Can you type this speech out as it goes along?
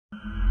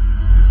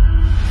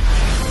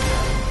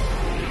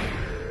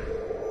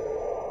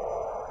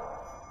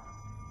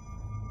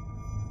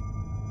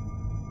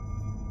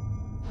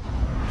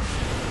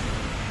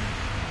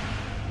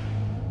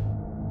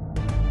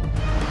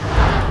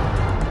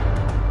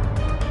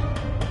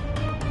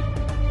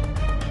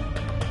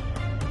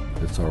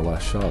our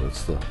last shot.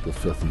 It's the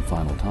fifth and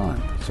final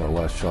time. It's our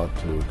last shot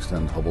to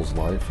extend Hubble's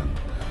life and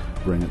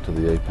bring it to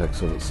the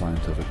apex of its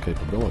scientific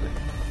capability.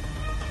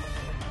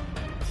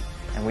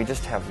 And we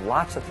just have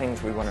lots of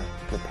things we want to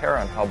repair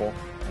on Hubble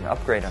and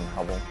upgrade on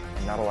Hubble,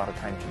 and not a lot of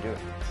time to do it.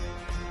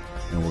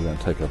 And we're going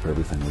to take up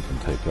everything we can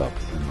take up.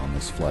 And on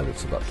this flight,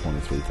 it's about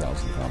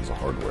 23,000 pounds of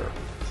hardware.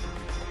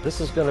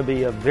 This is going to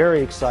be a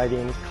very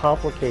exciting,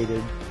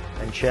 complicated,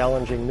 and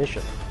challenging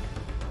mission.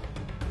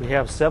 We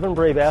have 7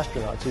 brave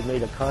astronauts who've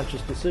made a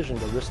conscious decision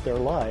to risk their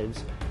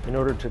lives in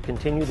order to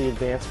continue the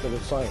advancement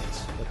of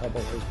science that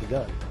Hubble has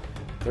begun.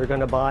 They're going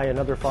to buy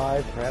another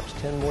 5, perhaps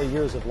 10 more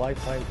years of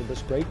lifetime for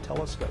this great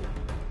telescope.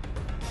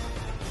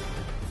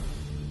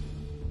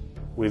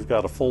 We've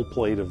got a full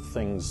plate of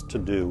things to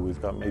do.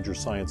 We've got major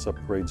science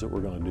upgrades that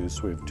we're going to do,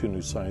 so we have 2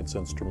 new science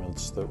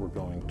instruments that we're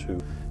going to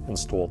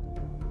install.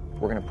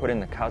 We're going to put in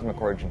the cosmic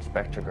origin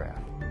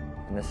spectrograph.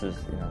 And this is,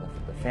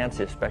 the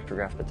fanciest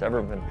spectrograph that's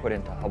ever been put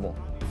into Hubble.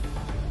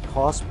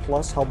 COST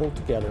plus Hubble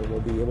together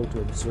will be able to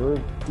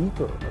observe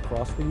deeper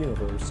across the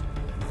universe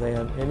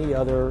than any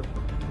other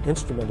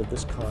instrument of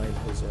this kind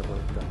has ever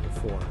done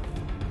before.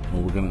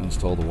 Well, we're going to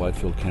install the Wide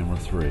Field Camera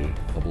 3,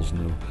 Hubble's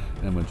new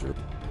imager.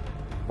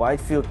 Wide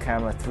Field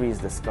Camera 3's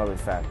discovery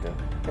factor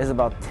is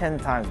about 10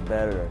 times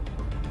better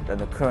than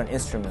the current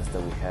instruments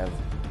that we have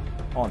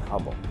on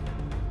Hubble.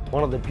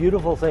 One of the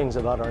beautiful things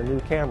about our new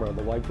camera,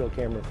 the Wide Field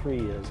Camera 3,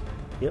 is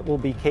it will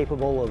be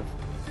capable of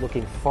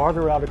looking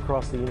farther out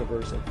across the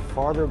universe and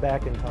farther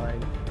back in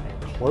time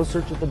and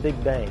closer to the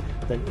Big Bang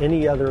than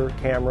any other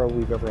camera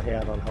we've ever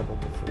had on Hubble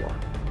before.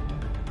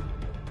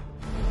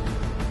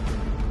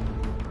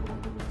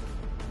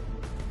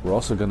 We're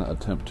also going to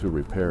attempt 2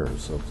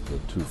 repairs of the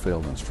 2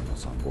 failed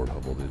instruments on board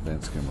Hubble, the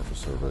Advanced Skimmer for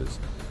Surveys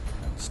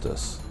and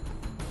STIS.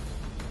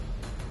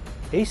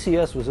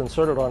 ACS was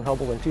inserted on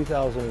Hubble in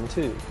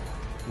 2002.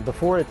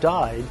 Before it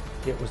died,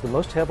 it was the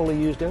most heavily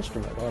used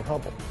instrument on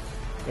Hubble.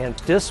 And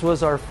STIS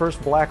was our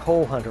first black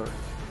hole hunter,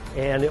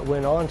 and it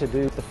went on to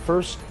do the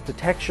first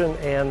detection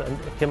and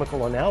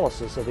chemical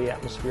analysis of the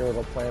atmosphere of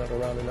a planet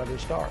around another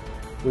star.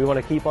 We want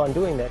to keep on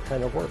doing that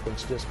kind of work when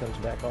STIS comes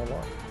back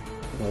online.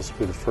 And this will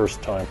be the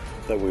first time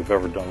that we've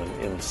ever done an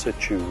in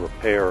situ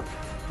repair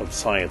of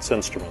science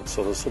instruments,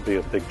 so this will be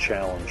a big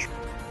challenge.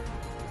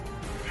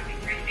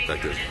 In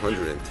fact, there's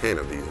 110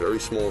 of these very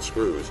small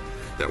screws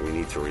that we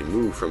need to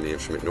remove from the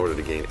instrument in order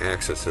to gain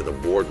access to the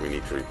board we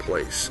need to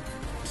replace.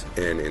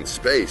 And in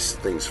space,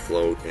 things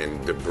float,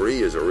 and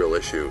debris is a real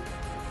issue.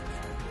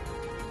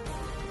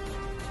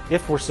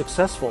 If we're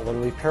successful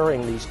in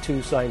repairing these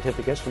 2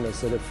 scientific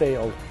instruments that have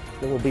failed,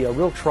 it will be a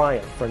real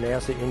triumph for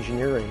NASA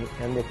engineering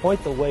and will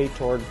point the way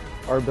toward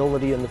our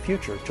ability in the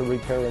future to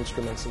repair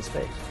instruments in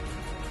space.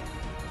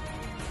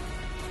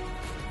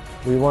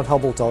 We want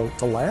Hubble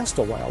to last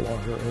a while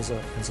longer as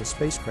a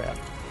spacecraft.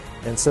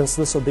 And since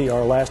this will be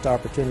our last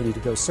opportunity to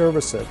go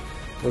service it,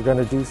 we're going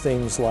to do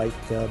things like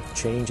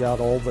change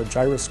out all the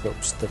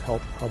gyroscopes that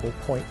help Hubble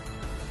point.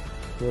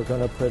 We're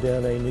going to put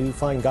in a new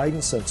fine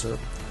guidance sensor.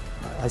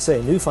 I say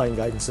a new fine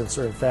guidance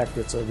sensor. In fact,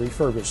 it's a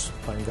refurbished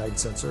fine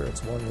guidance sensor.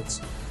 It's one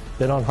that's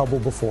been on Hubble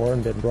before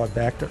and been brought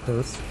back to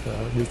Earth,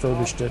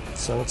 refurbished it.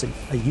 So it's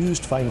a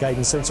used fine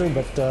guidance sensor,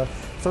 but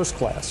first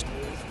class.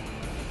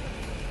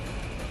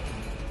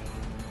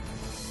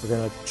 We're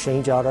going to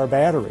change out our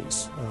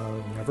batteries.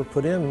 Never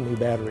put in new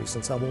batteries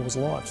since Hubble was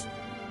launched.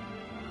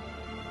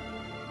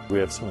 We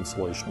have some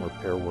insulation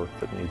repair work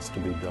that needs to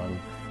be done.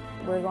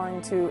 We're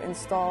going to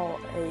install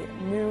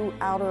a new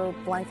outer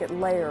blanket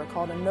layer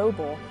called a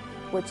noble,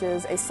 which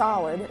is a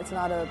solid. It's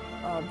not a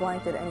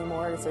blanket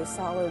anymore. It's a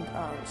solid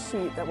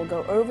sheet that will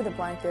go over the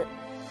blanket.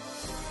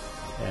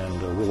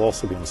 And we'll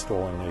also be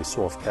installing a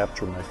soft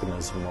capture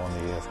mechanism on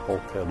the aft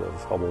bulkhead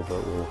of Hubble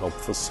that will help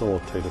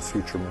facilitate a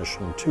future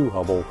mission to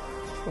Hubble,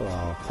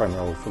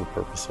 primarily for the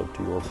purpose of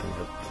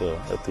deorbiting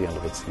it at the end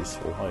of its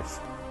useful life.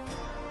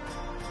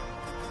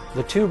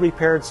 The 2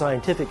 repaired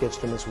scientific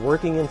instruments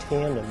working in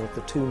tandem with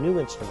the 2 new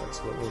instruments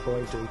that we're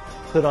going to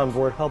put on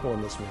board Hubble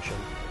in this mission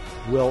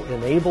will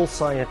enable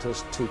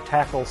scientists to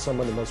tackle some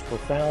of the most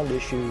profound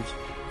issues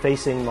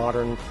facing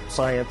modern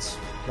science,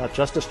 not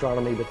just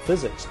astronomy, but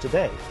physics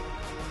today.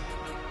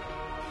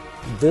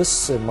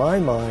 This, in my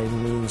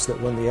mind, means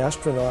that when the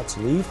astronauts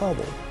leave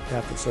Hubble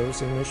after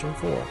servicing Mission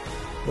 4,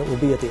 it will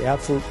be at the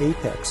absolute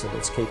apex of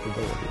its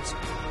capabilities.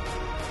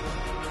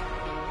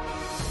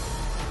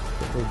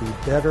 It will be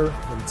better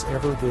than it's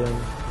ever been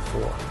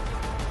before.